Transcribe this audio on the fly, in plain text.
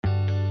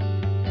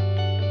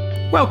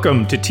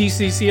Welcome to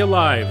TCC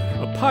Alive,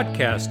 a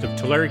podcast of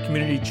Tulare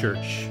Community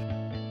Church.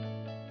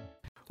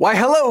 Why,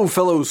 hello,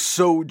 fellow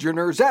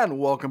sojourners, and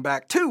welcome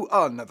back to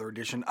another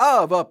edition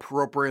of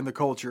Appropriating the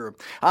Culture.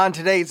 On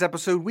today's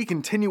episode, we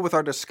continue with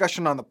our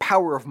discussion on the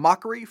power of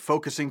mockery,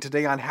 focusing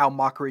today on how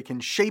mockery can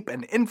shape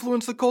and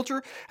influence the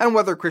culture, and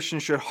whether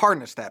Christians should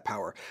harness that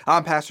power.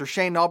 I'm Pastor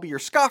Shane, and I'll be your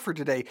scoffer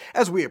today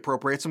as we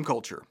appropriate some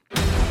culture.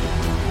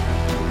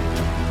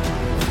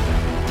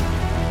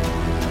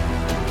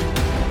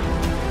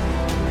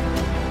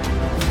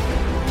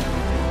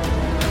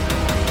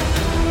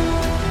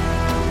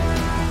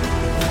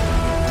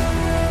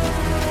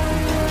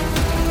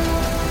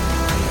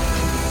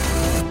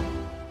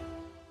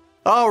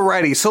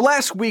 Alrighty, so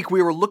last week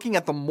we were looking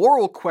at the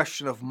moral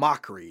question of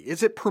mockery.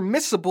 Is it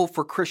permissible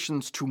for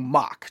Christians to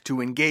mock,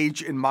 to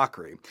engage in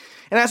mockery?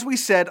 And as we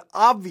said,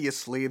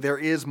 obviously there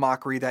is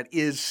mockery that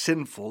is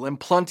sinful, and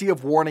plenty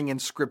of warning in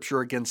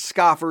Scripture against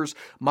scoffers,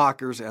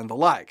 mockers, and the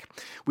like.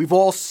 We've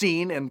all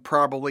seen and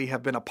probably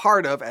have been a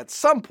part of at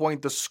some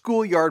point the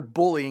schoolyard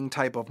bullying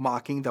type of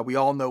mocking that we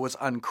all know is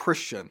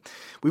unchristian.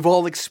 We've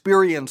all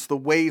experienced the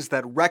ways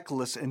that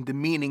reckless and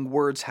demeaning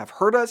words have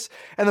hurt us,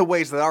 and the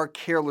ways that our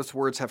careless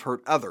words have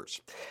hurt others.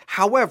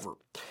 However,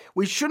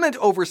 we shouldn't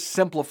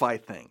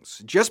oversimplify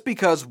things. Just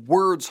because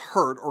words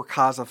hurt or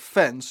cause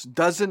offense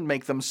doesn't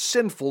make them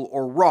sinful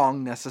or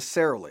wrong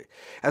necessarily.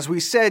 As we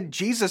said,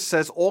 Jesus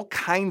says all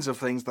kinds of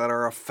things that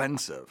are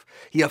offensive.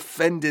 He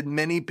offended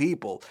many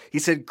people. He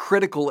said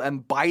critical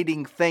and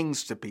biting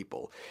things to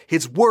people.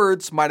 His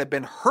words might have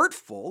been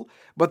hurtful,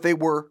 but they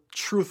were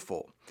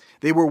truthful.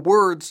 They were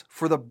words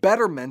for the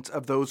betterment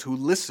of those who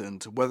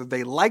listened, whether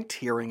they liked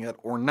hearing it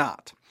or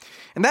not.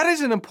 And that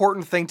is an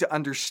important thing to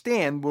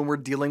understand when we're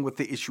dealing with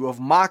the issue of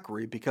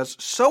mockery, because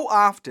so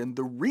often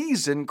the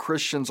reason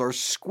Christians are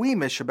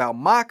squeamish about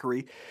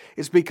mockery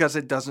is because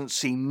it doesn't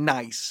seem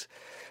nice.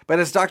 But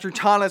as Dr.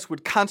 Thomas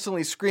would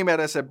constantly scream at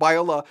us at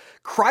Biola,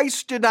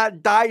 Christ did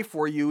not die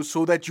for you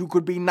so that you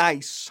could be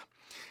nice.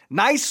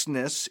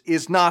 Niceness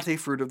is not a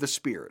fruit of the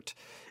Spirit.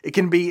 It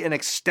can be an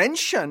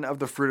extension of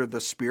the fruit of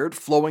the Spirit,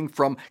 flowing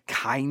from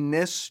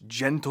kindness,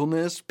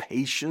 gentleness,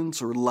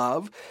 patience, or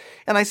love.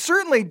 And I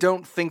certainly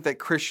don't think that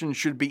Christians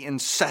should be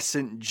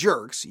incessant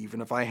jerks,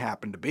 even if I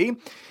happen to be.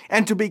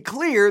 And to be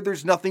clear,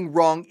 there's nothing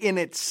wrong in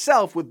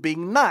itself with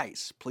being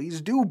nice.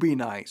 Please do be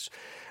nice.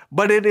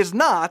 But it is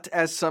not,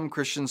 as some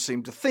Christians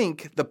seem to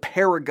think, the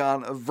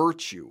paragon of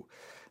virtue.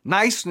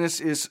 Niceness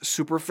is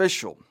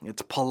superficial.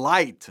 It's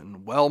polite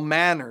and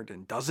well-mannered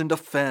and doesn't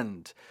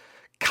offend.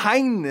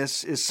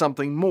 Kindness is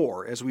something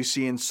more, as we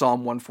see in Psalm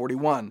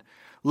 141.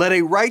 Let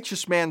a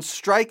righteous man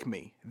strike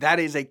me, that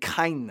is a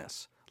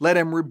kindness. Let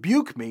him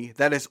rebuke me,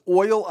 that is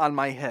oil on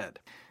my head.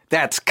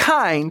 That's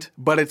kind,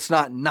 but it's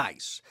not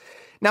nice.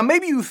 Now,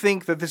 maybe you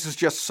think that this is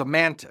just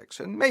semantics,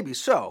 and maybe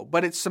so,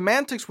 but it's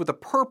semantics with a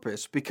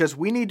purpose because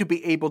we need to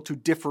be able to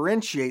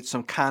differentiate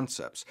some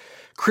concepts.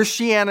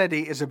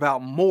 Christianity is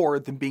about more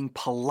than being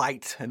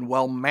polite and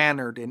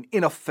well-mannered and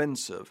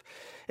inoffensive.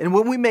 And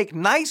when we make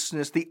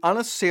niceness the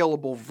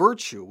unassailable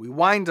virtue, we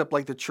wind up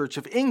like the Church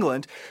of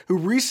England, who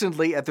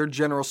recently at their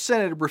General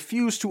Synod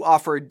refused to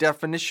offer a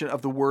definition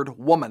of the word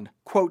woman.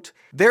 Quote,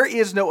 there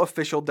is no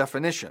official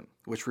definition,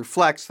 which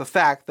reflects the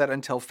fact that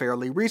until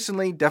fairly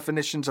recently,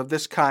 definitions of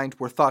this kind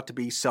were thought to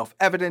be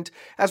self-evident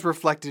as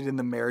reflected in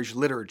the marriage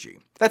liturgy.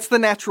 That's the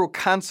natural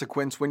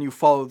consequence when you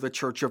follow the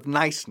Church of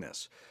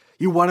Niceness.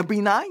 You want to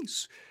be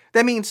nice.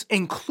 That means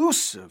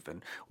inclusive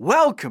and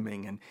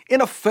welcoming and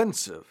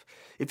inoffensive.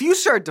 If you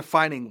start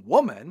defining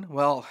woman,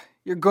 well,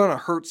 you're going to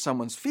hurt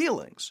someone's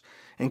feelings,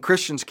 and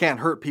Christians can't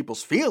hurt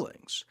people's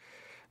feelings.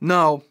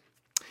 No,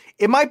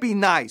 it might be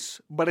nice,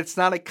 but it's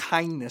not a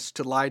kindness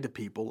to lie to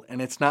people,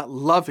 and it's not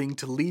loving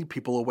to lead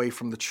people away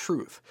from the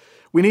truth.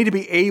 We need to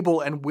be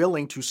able and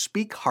willing to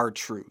speak hard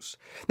truths.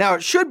 Now,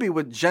 it should be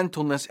with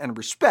gentleness and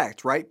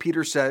respect, right?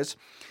 Peter says,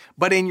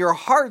 but in your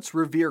hearts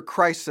revere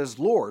Christ as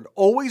Lord.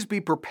 Always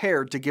be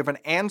prepared to give an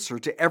answer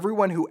to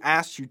everyone who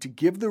asks you to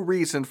give the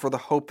reason for the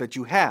hope that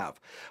you have.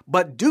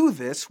 But do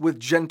this with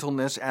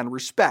gentleness and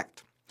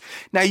respect.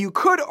 Now you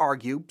could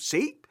argue,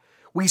 see,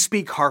 we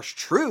speak harsh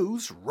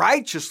truths,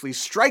 righteously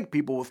strike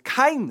people with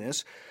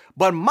kindness,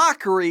 but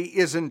mockery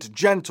isn't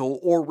gentle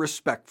or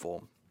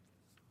respectful.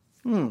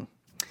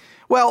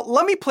 Well,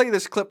 let me play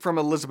this clip from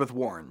Elizabeth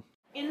Warren.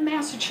 In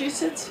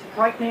Massachusetts,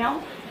 right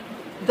now,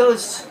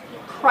 those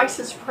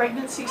crisis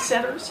pregnancy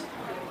centers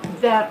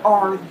that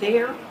are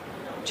there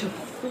to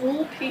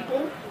fool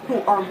people who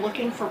are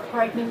looking for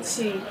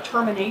pregnancy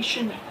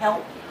termination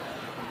help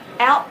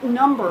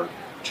outnumber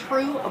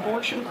true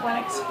abortion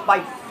clinics by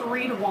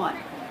 3 to 1.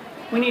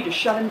 We need to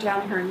shut them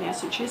down here in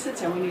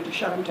Massachusetts, and we need to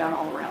shut them down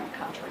all around the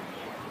country.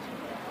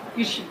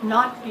 You should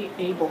not be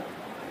able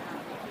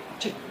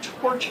to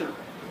torture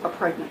a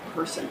pregnant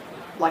person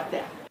like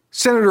that.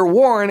 Senator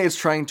Warren is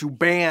trying to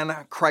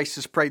ban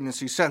crisis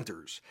pregnancy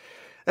centers.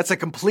 That's a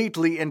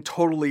completely and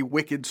totally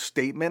wicked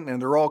statement,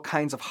 and there are all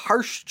kinds of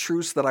harsh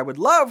truths that I would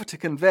love to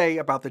convey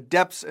about the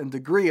depths and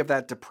degree of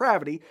that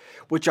depravity,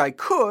 which I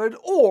could,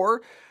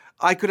 or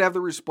I could have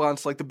the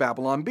response like the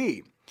Babylon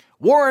Bee.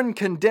 Warren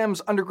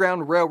condemns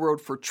Underground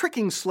Railroad for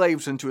tricking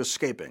slaves into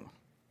escaping.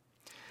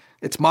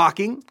 It's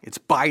mocking, it's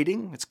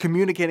biting, it's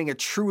communicating a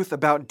truth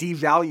about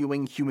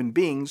devaluing human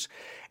beings,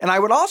 and I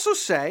would also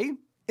say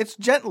it's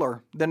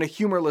gentler than a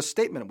humorless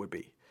statement would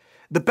be.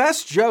 The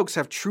best jokes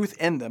have truth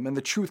in them, and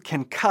the truth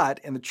can cut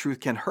and the truth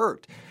can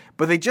hurt,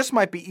 but they just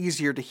might be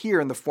easier to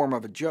hear in the form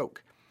of a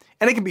joke.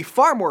 And it can be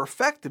far more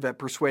effective at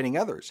persuading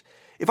others.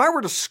 If I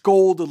were to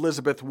scold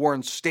Elizabeth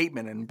Warren's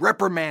statement and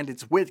reprimand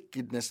its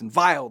wickedness and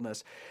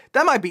vileness,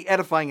 that might be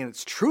edifying in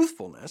its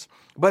truthfulness,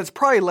 but it's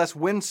probably less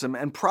winsome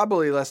and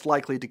probably less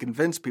likely to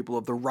convince people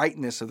of the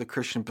rightness of the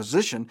Christian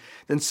position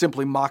than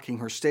simply mocking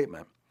her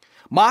statement.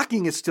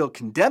 Mocking is still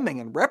condemning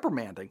and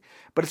reprimanding,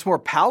 but it's more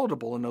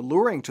palatable and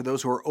alluring to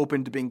those who are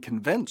open to being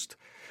convinced.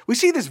 We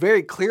see this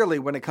very clearly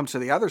when it comes to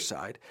the other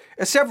side.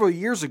 Several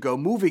years ago,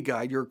 Movie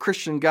Guide, your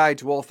Christian guide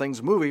to all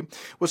things movie,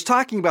 was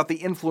talking about the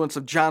influence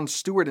of Jon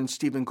Stewart and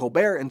Stephen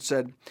Colbert and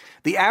said,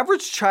 "The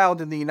average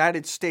child in the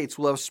United States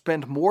will have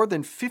spent more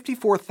than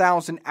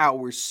 54,000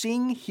 hours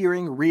seeing,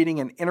 hearing, reading,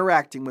 and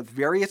interacting with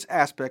various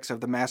aspects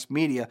of the mass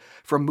media,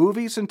 from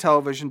movies and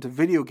television to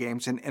video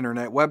games and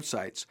internet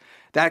websites.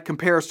 That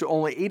compares to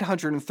only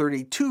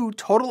 832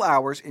 total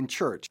hours in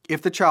church,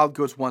 if the child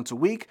goes once a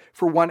week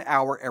for 1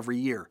 hour every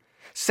year.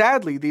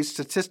 Sadly, these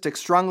statistics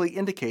strongly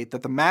indicate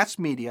that the mass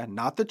media,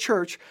 not the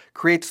church,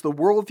 creates the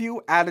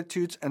worldview,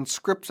 attitudes, and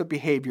scripts of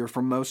behavior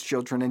for most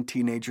children and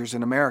teenagers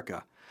in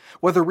America.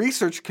 What the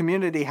research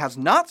community has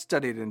not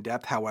studied in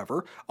depth,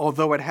 however,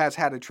 although it has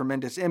had a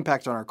tremendous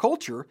impact on our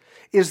culture,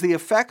 is the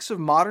effects of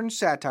modern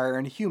satire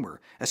and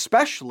humor,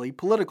 especially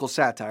political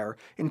satire,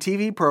 in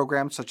TV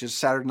programs such as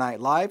Saturday Night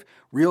Live,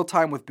 Real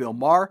Time with Bill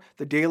Maher,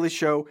 The Daily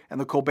Show, and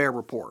The Colbert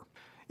Report."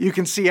 You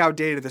can see how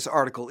dated this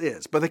article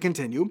is, but they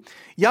continue.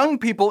 Young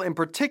people in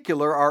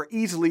particular are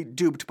easily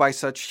duped by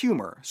such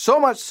humor,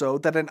 so much so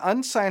that an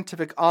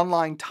unscientific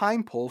online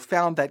time poll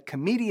found that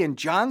comedian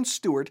Jon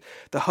Stewart,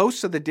 the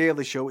host of The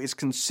Daily Show, is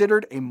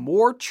considered a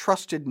more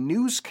trusted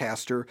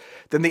newscaster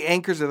than the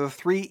anchors of the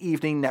 3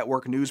 evening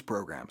network news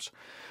programs.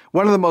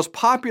 One of the most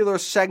popular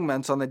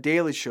segments on The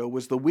Daily Show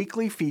was the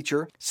weekly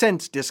feature,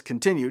 since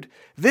discontinued,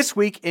 This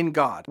Week in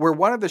God, where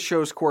one of the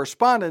show's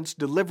correspondents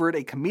delivered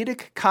a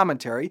comedic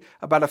commentary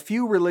about a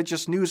few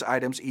religious news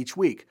items each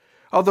week.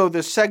 Although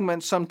this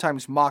segment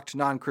sometimes mocked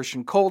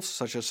non-Christian cults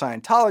such as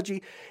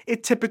Scientology,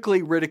 it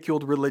typically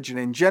ridiculed religion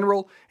in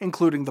general,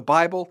 including the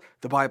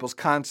Bible's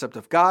concept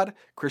of God,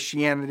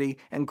 Christianity,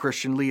 and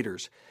Christian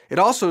leaders. It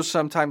also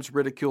sometimes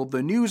ridiculed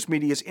the news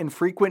media's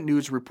infrequent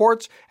news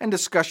reports and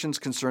discussions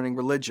concerning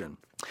religion.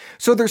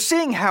 So they're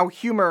seeing how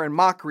humor and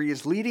mockery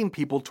is leading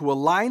people to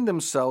align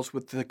themselves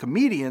with the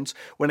comedians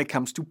when it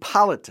comes to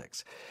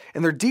politics.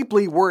 And they're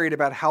deeply worried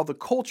about how the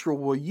culture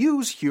will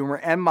use humor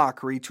and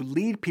mockery to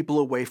lead people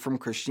away from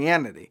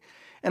Christianity.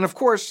 And of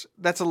course,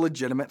 that's a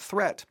legitimate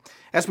threat.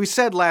 As we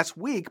said last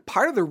week,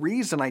 part of the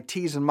reason I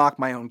tease and mock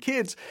my own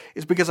kids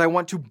is because I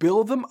want to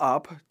build them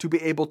up to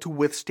be able to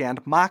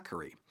withstand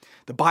mockery.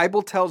 The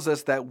Bible tells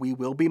us that we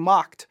will be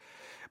mocked.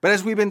 But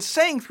as we've been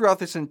saying throughout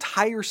this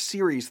entire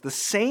series, the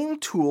same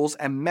tools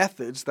and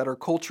methods that our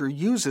culture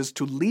uses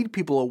to lead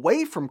people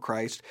away from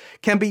Christ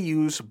can be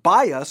used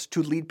by us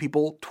to lead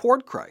people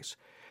toward Christ.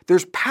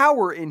 There's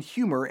power in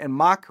humor and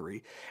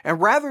mockery,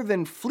 and rather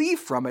than flee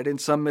from it in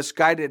some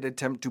misguided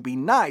attempt to be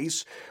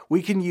nice,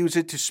 we can use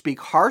it to speak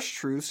harsh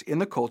truths in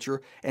the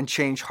culture and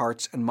change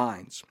hearts and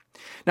minds.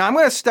 Now, I'm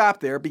going to stop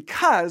there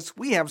because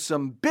we have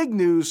some big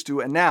news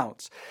to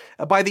announce.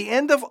 By the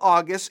end of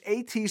August,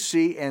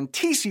 ATC and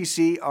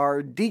TCC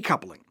are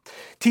decoupling.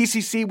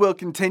 TCC will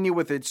continue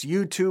with its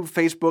YouTube,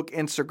 Facebook,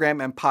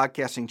 Instagram, and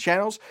podcasting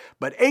channels,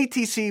 but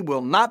ATC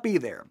will not be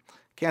there.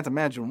 Can't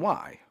imagine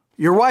why.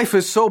 Your wife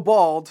is so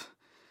bald,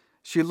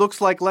 she looks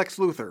like Lex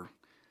Luthor.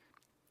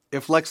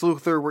 If Lex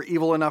Luthor were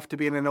evil enough to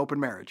be in an open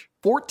marriage.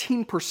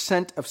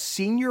 14% of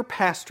senior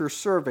pastors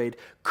surveyed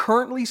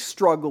currently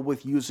struggle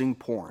with using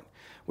porn,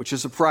 which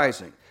is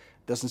surprising.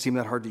 Doesn't seem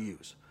that hard to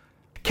use.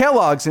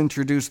 Kellogg's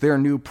introduced their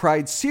new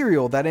Pride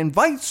cereal that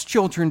invites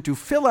children to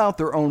fill out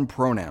their own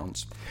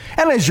pronouns.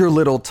 And as your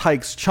little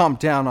tykes chomp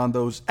down on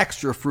those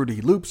extra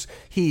fruity loops,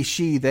 he,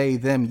 she, they,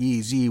 them,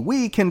 ye, ze,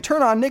 we can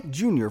turn on Nick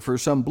Jr. for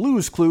some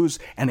Blues Clues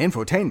and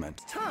infotainment.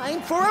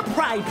 Time for a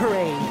Pride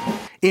Parade!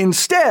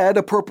 Instead,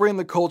 Appropriating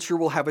the Culture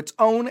will have its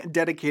own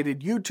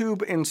dedicated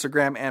YouTube,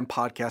 Instagram, and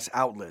podcast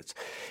outlets.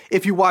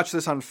 If you watch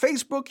this on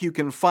Facebook, you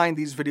can find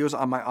these videos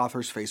on my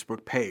author's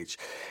Facebook page.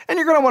 And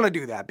you're going to want to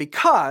do that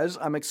because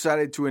I'm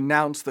excited to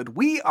announce that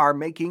we are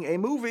making a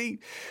movie.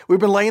 We've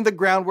been laying the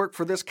groundwork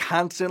for this,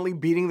 constantly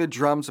beating the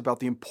drums about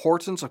the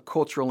importance of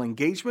cultural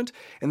engagement,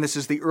 and this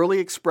is the early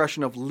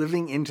expression of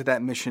living into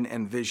that mission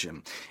and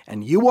vision.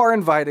 And you are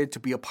invited to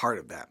be a part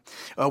of that.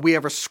 We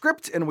have a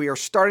script, and we are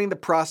starting the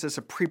process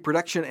of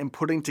pre-production production and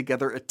putting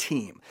together a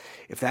team.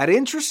 If that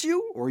interests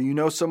you, or you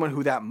know someone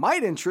who that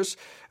might interest,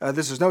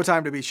 this is no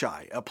time to be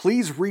shy.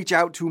 Please reach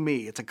out to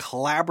me. It's a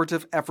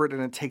collaborative effort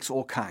and it takes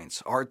all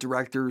kinds. Art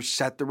directors,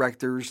 set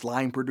directors,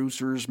 line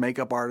producers,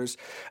 makeup artists.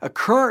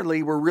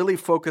 Currently, we're really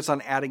focused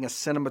on adding a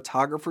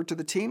cinematographer to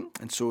the team.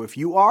 And so if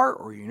you are,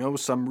 or you know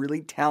some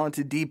really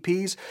talented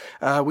DPs,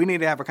 we need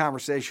to have a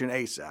conversation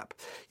ASAP.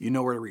 You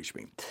know where to reach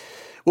me.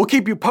 We'll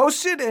keep you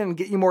posted and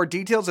get you more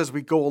details as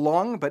we go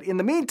along, but in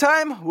the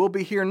meantime, we'll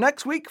be here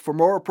next week for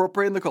more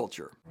Appropriating the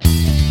Culture.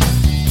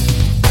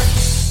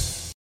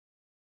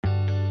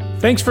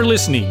 Thanks for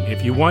listening.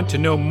 If you want to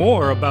know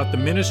more about the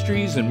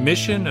ministries and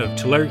mission of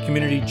Tulare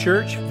Community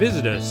Church,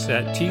 visit us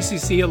at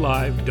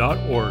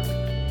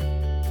tccalive.org.